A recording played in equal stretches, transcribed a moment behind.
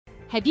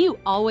Have you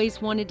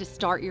always wanted to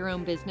start your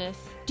own business?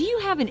 Do you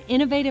have an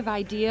innovative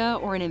idea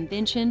or an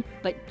invention,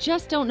 but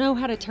just don't know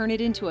how to turn it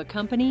into a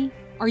company?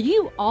 Are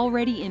you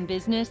already in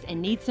business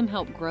and need some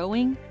help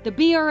growing? The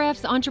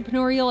BRF's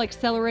Entrepreneurial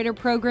Accelerator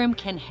Program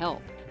can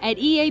help. At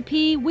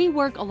EAP, we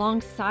work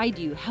alongside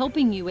you,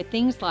 helping you with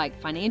things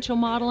like financial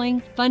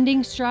modeling,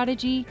 funding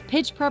strategy,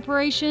 pitch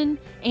preparation,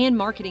 and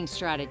marketing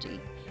strategy.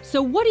 So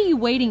what are you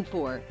waiting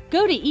for?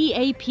 Go to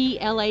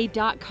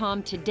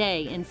eapla.com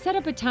today and set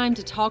up a time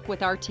to talk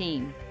with our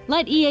team.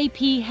 Let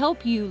EAP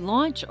help you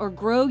launch or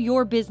grow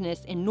your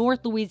business in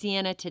North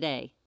Louisiana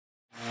today.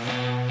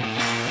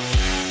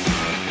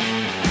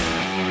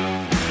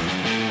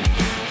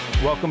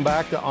 Welcome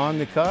back to On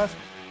the Cusp.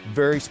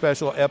 Very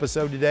special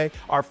episode today.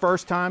 Our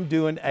first time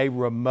doing a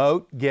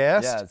remote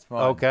guest. Yeah, it's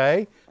fun.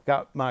 Okay.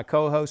 Got my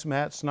co-host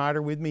Matt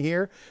Snyder with me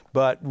here.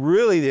 But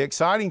really the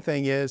exciting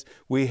thing is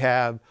we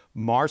have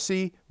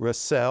Marci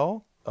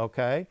Rossell,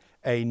 okay,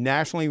 a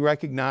nationally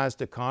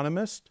recognized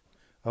economist,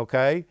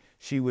 okay.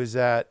 She was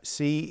at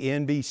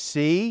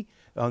CNBC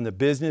on the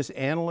business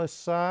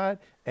analyst side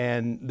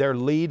and their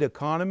lead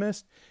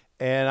economist.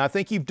 And I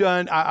think you've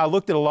done, I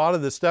looked at a lot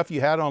of the stuff you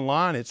had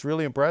online. It's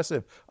really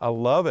impressive. I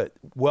love it.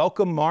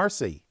 Welcome,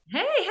 Marci.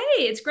 Hey,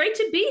 it's great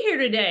to be here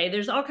today.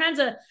 There's all kinds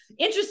of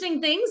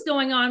interesting things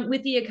going on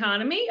with the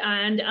economy,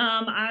 and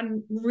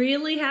I'm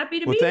really happy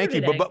to be here today.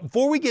 Thank you. But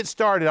before we get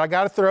started, I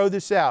got to throw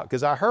this out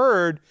because I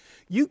heard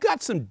you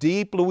got some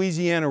deep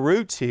Louisiana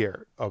roots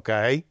here,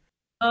 okay?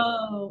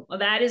 Oh, well,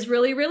 that is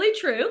really, really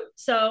true.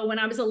 So when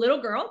I was a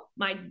little girl,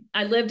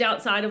 I lived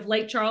outside of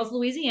Lake Charles,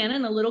 Louisiana,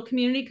 in a little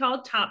community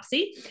called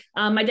Topsy.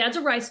 My dad's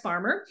a rice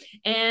farmer.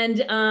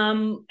 And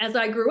as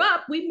I grew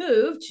up, we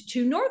moved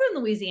to northern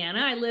Louisiana.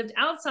 I lived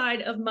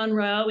outside of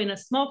Monroe in a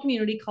small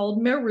community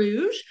called Mer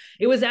Rouge.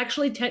 It was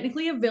actually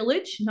technically a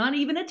village, not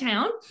even a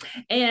town.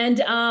 And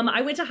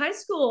I went to high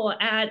school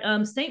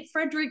at St.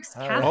 Frederick's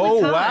Catholic High. Oh,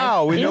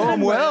 wow. We know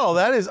him well.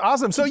 That is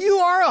awesome. So you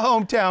are a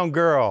hometown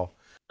girl.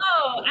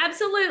 Oh,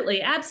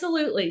 absolutely.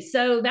 Absolutely.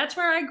 So that's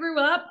where I grew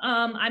up.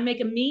 I make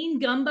a mean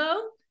gumbo,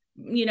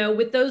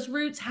 with those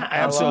roots.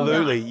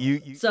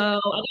 Absolutely. So I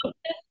don't live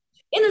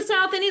in the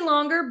South any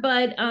longer,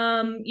 but,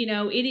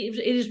 it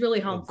is really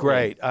home.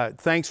 Great.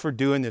 Thanks for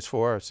doing this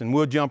for us. And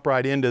we'll jump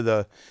right into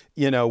the,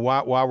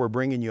 why we're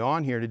bringing you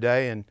on here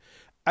today. And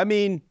I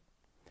mean,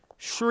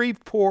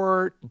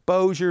 Shreveport,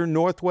 Bossier,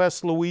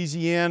 Northwest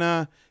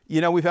Louisiana,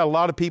 we've had a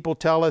lot of people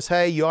tell us,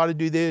 hey, you ought to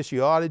do this,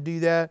 you ought to do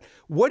that.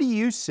 What do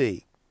you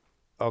see?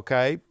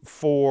 Okay,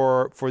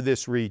 for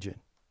this region?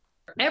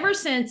 Ever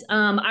since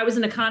I was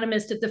an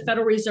economist at the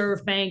Federal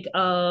Reserve Bank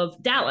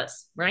of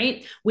Dallas,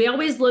 right? We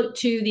always look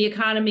to the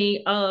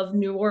economy of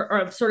New Orleans,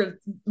 or sort of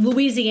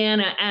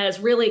Louisiana, as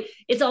really,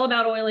 it's all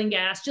about oil and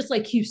gas, just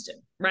like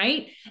Houston,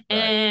 right?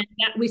 And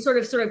we sort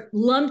of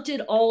lumped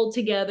it all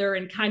together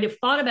and kind of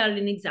thought about it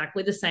in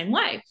exactly the same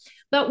way.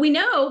 But we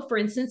know, for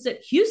instance,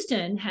 that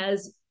Houston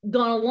has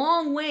gone a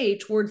long way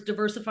towards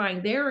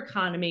diversifying their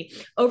economy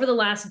over the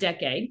last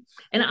decade.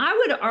 And I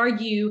would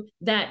argue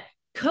that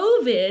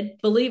COVID,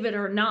 believe it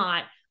or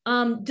not,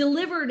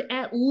 delivered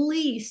at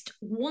least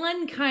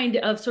one kind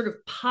of sort of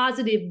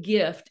positive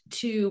gift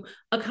to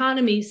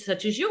economies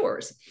such as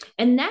yours.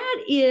 And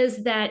that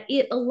is that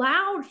it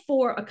allowed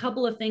for a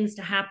couple of things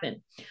to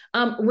happen.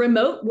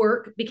 Remote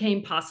work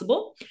became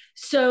possible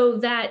so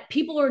that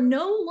people are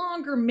no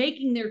longer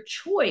making their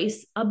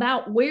choice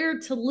about where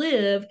to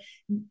live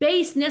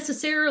based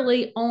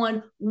necessarily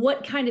on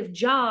what kind of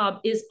job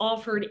is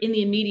offered in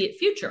the immediate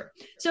future.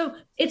 So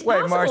it's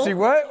possible. Wait, Marci,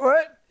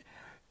 what?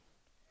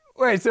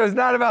 Wait, so it's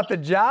not about the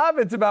job,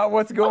 it's about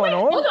what's going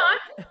on? Hold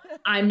on.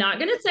 I'm not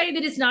going to say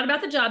that it's not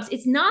about the jobs.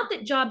 It's not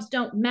that jobs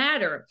don't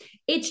matter.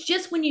 It's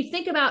just when you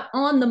think about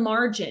on the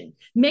margin,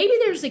 maybe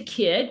there's a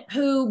kid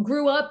who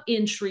grew up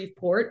in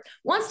Shreveport,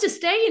 wants to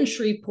stay in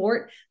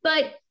Shreveport,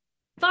 but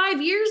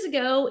 5 years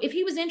ago, if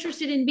he was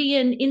interested in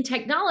being in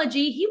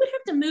technology, he would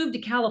have to move to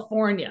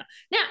California.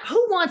 Now,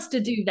 who wants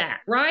to do that,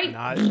 right?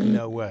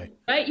 No way.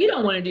 Right? You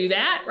don't want to do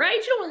that, right?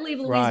 You don't want to leave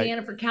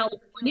Louisiana for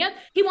California.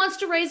 He wants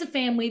to raise a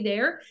family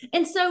there.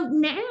 And so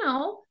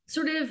now,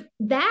 sort of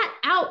that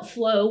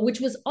outflow, which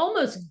was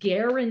almost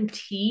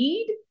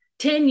guaranteed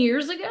 10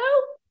 years ago,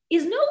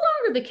 is no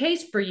longer the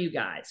case for you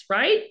guys,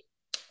 right?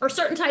 Or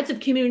certain types of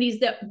communities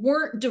that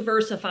weren't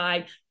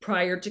diversified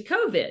prior to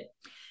COVID.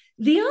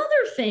 The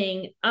other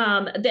thing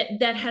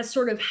that has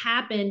sort of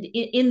happened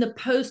in the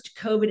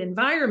post-COVID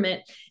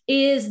environment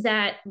is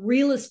that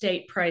real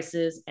estate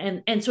prices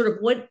and sort of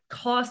what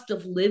cost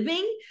of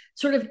living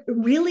sort of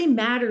really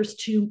matters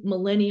to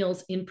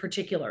millennials in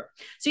particular.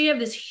 So you have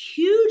this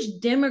huge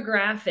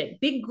demographic,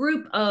 big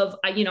group of,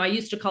 I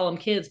used to call them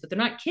kids, but they're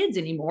not kids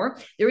anymore.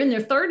 They're in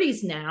their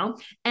 30s now.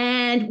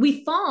 And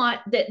we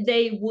thought that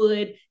they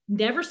would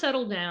never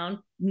settle down,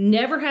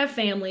 never have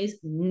families,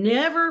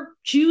 never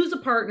choose a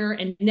partner,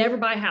 and never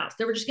buy a house.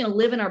 They were just going to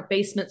live in our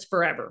basements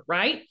forever,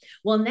 right?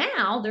 Well,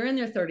 now they're in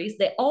their 30s.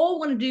 They all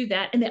want to do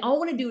that, and they all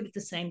want to do it at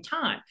the same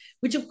time,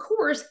 which of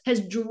course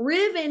has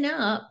driven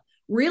up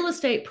real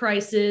estate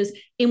prices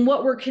in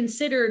what were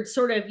considered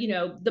sort of,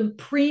 the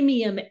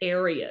premium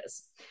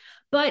areas.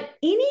 But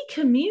any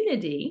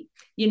community,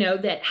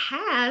 that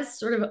has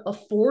sort of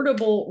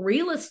affordable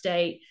real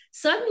estate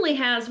suddenly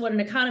has what an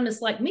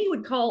economist like me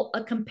would call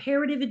a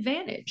comparative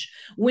advantage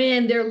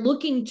when they're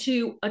looking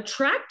to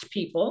attract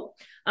people.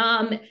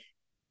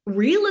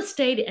 Real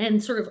estate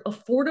and sort of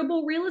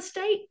affordable real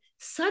estate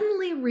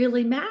suddenly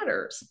really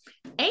matters.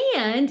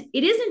 And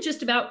it isn't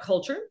just about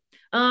culture.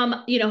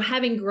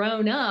 Having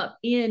grown up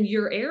in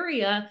your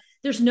area,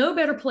 there's no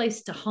better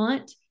place to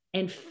hunt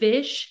and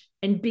fish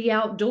and be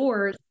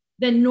outdoors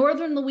than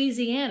northern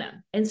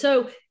Louisiana. And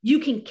so you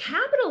can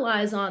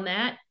capitalize on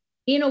that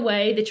in a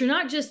way that you're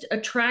not just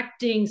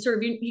attracting sort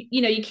of,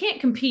 you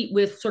can't compete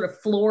with sort of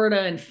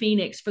Florida and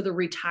Phoenix for the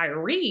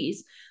retirees,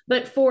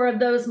 but for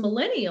those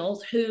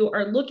millennials who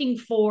are looking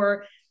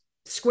for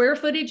square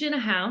footage in a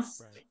house,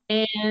 right,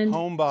 and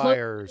home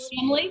buyers,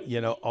 family,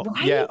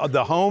 right? Yeah,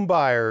 the home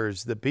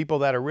buyers, the people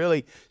that are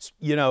really,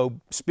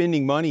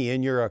 spending money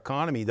in your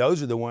economy,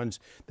 those are the ones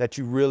that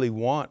you really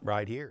want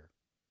right here.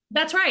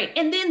 That's right.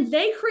 And then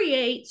they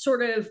create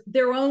sort of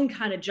their own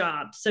kind of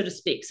jobs, so to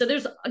speak. So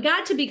there's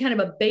got to be kind of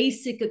a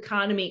basic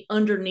economy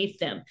underneath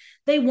them.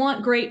 They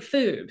want great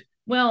food.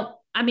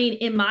 Well, I mean,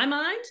 in my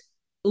mind,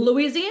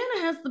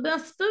 Louisiana has the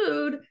best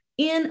food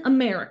in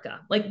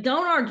America. Like,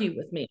 don't argue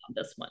with me on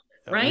this one,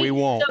 right? We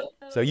won't.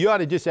 So you ought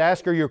to just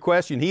ask her your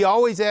question. He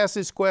always asks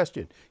this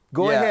question.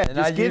 Go ahead,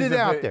 just get it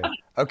out there.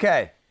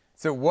 Okay,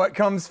 so what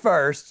comes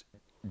first?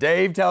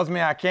 Dave tells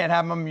me I can't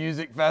have my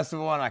music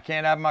festival and I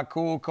can't have my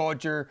cool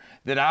culture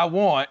that I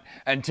want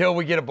until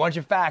we get a bunch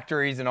of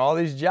factories and all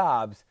these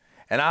jobs.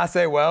 And I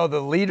say, well, the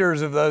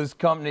leaders of those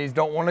companies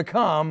don't want to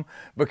come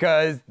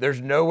because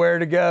there's nowhere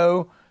to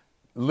go,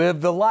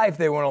 live the life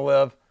they want to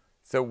live.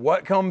 So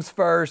what comes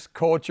first,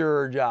 culture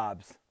or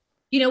jobs?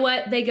 You know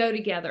what? They go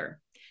together.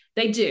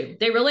 They do.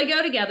 They really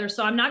go together.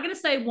 So I'm not going to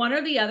say one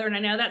or the other. And I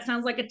know that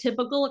sounds like a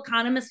typical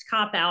economist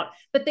cop-out,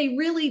 but they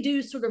really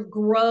do sort of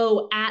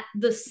grow at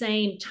the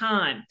same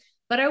time.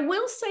 But I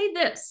will say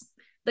this.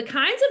 The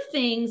kinds of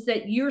things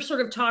that you're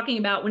sort of talking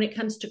about when it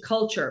comes to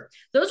culture,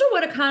 those are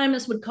what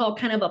economists would call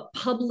kind of a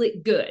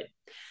public good.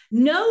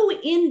 No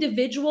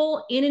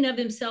individual in and of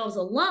themselves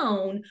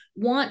alone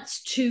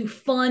wants to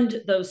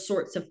fund those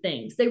sorts of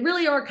things. They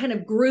really are kind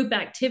of group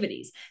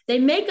activities. They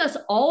make us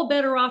all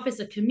better off as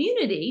a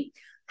community.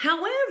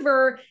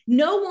 However,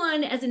 no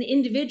one as an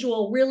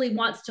individual really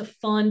wants to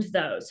fund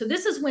those. So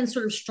this is when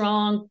sort of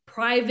strong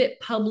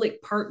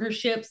private-public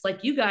partnerships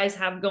like you guys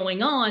have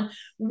going on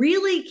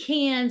really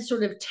can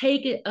sort of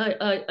take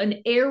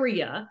an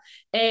area,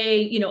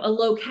 a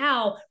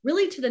locale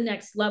really to the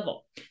next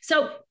level.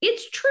 So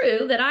it's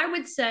true that I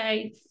would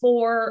say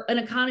for an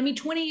economy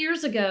 20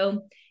 years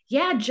ago,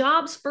 yeah,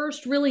 jobs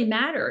first really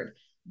mattered.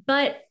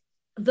 But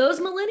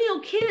those millennial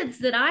kids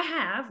that I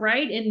have,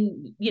 right?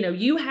 And,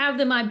 you have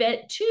them, I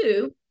bet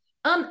too.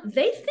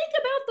 They think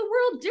about the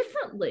world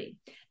differently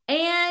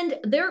and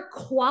their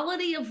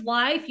quality of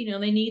life,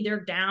 they need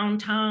their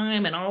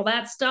downtime and all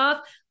that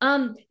stuff.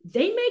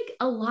 They make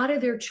a lot of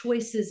their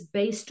choices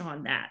based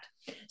on that.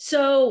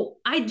 So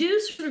I do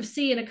sort of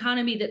see an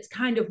economy that's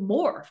kind of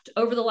morphed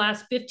over the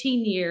last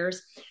 15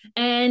 years,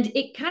 and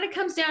it kind of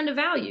comes down to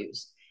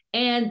values.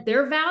 And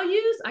their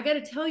values, I got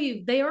to tell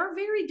you, they are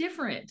very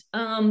different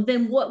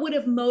than what would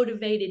have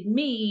motivated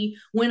me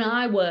when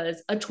I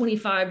was a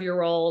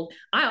 25-year-old.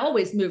 I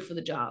always moved for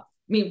the job.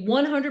 I mean,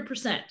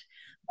 100%.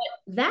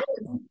 But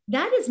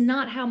that is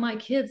not how my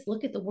kids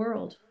look at the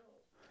world.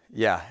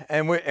 Yeah,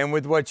 and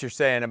with what you're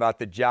saying about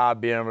the job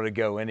being able to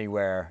go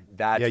anywhere,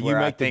 that's where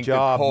I think the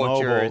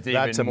culture mobile. is even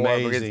That's more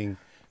amazing.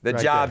 The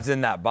right job's there.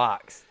 In that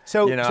box.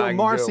 So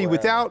Marci,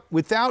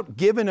 without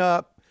giving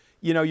up,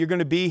 you're going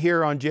to be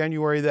here on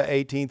January the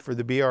 18th for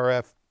the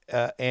BRF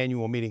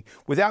annual meeting.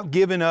 Without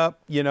giving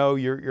up,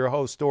 your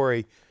whole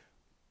story,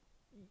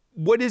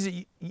 what is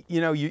it,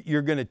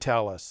 you're going to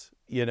tell us,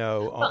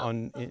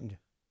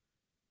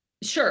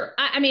 Sure.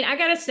 I mean, I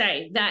got to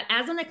say that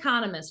as an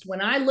economist,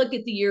 when I look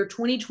at the year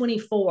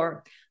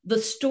 2024, the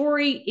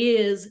story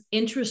is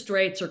interest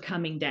rates are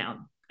coming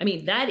down. I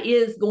mean, that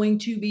is going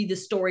to be the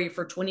story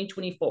for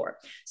 2024.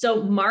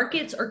 So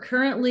markets are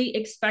currently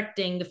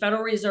expecting the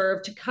Federal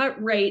Reserve to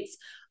cut rates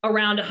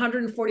around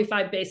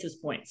 145 basis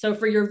points. So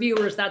for your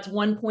viewers, that's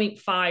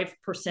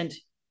 1.5%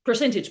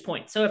 percentage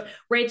points. So if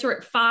rates are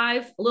at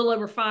 5, a little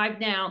over 5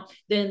 now,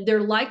 then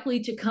they're likely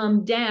to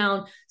come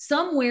down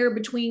somewhere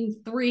between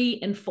 3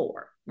 and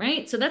 4.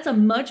 Right. So that's a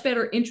much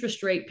better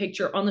interest rate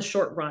picture on the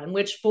short run,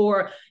 which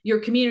for your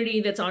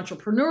community that's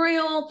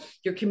entrepreneurial,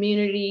 your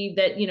community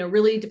that,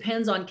 really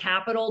depends on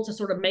capital to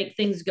sort of make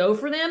things go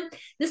for them.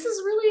 This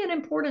is really an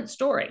important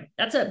story.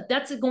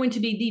 That's going to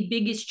be the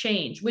biggest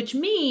change, which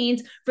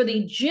means for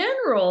the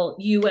general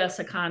U.S.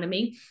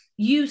 economy,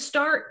 you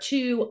start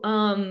to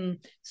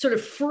sort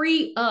of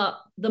free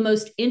up the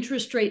most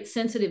interest rate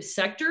sensitive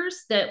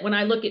sectors that when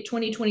I look at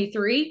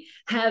 2023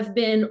 have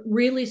been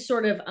really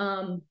sort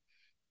of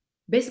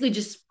basically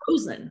just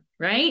frozen,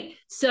 right?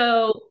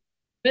 So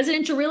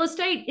Residential real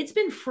estate, it's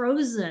been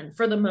frozen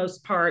for the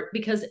most part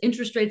because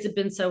interest rates have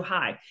been so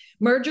high.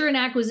 Merger and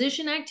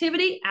acquisition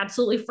activity,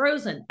 absolutely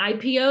frozen.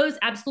 IPOs,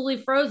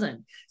 absolutely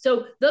frozen.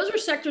 So those are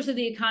sectors of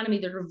the economy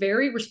that are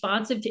very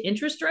responsive to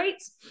interest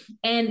rates,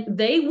 and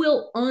they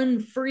will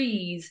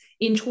unfreeze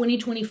in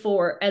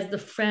 2024 as the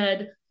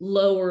Fed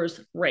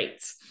lowers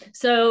rates.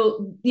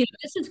 So,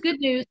 this is good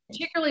news,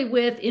 particularly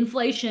with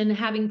inflation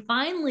having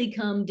finally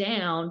come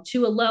down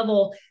to a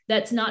level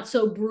that's not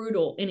so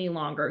brutal any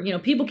longer.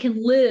 People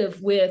can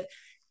live with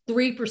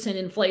 3%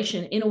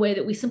 inflation in a way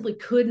that we simply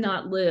could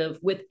not live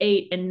with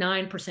 8 and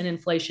 9%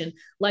 inflation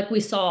like we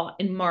saw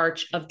in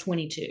March of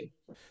 22.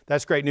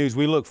 That's great news.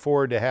 We look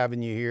forward to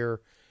having you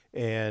here.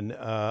 And,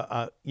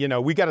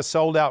 we got a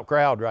sold out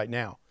crowd right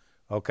now.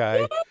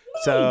 Okay. Yay!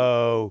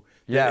 So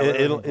yeah,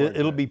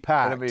 it'll be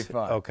packed. It'll be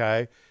fun.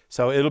 Okay.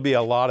 So it'll be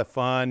a lot of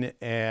fun,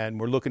 and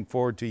we're looking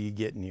forward to you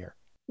getting here.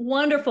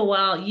 Wonderful.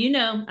 Well,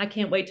 I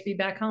can't wait to be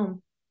back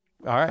home.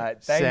 All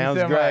right. Thank you Sounds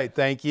so great. much.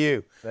 Thank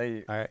you. Thank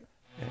you. All right.